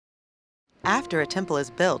After a temple is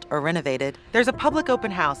built or renovated, there's a public open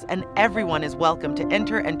house and everyone is welcome to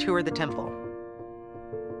enter and tour the temple.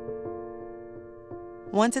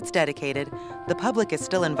 Once it's dedicated, the public is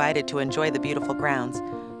still invited to enjoy the beautiful grounds,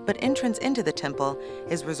 but entrance into the temple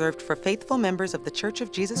is reserved for faithful members of the Church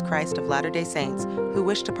of Jesus Christ of Latter-day Saints who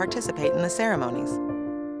wish to participate in the ceremonies.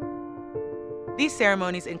 These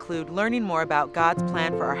ceremonies include learning more about God's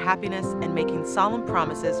plan for our happiness and making solemn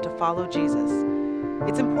promises to follow Jesus.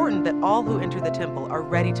 It's important that all who enter the temple are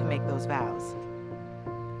ready to make those vows.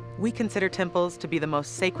 We consider temples to be the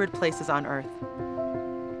most sacred places on earth.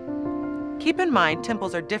 Keep in mind,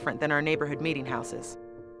 temples are different than our neighborhood meeting houses.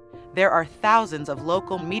 There are thousands of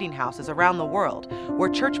local meeting houses around the world where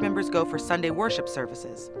church members go for Sunday worship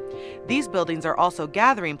services. These buildings are also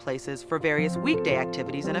gathering places for various weekday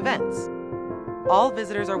activities and events. All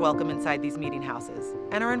visitors are welcome inside these meeting houses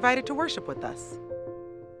and are invited to worship with us.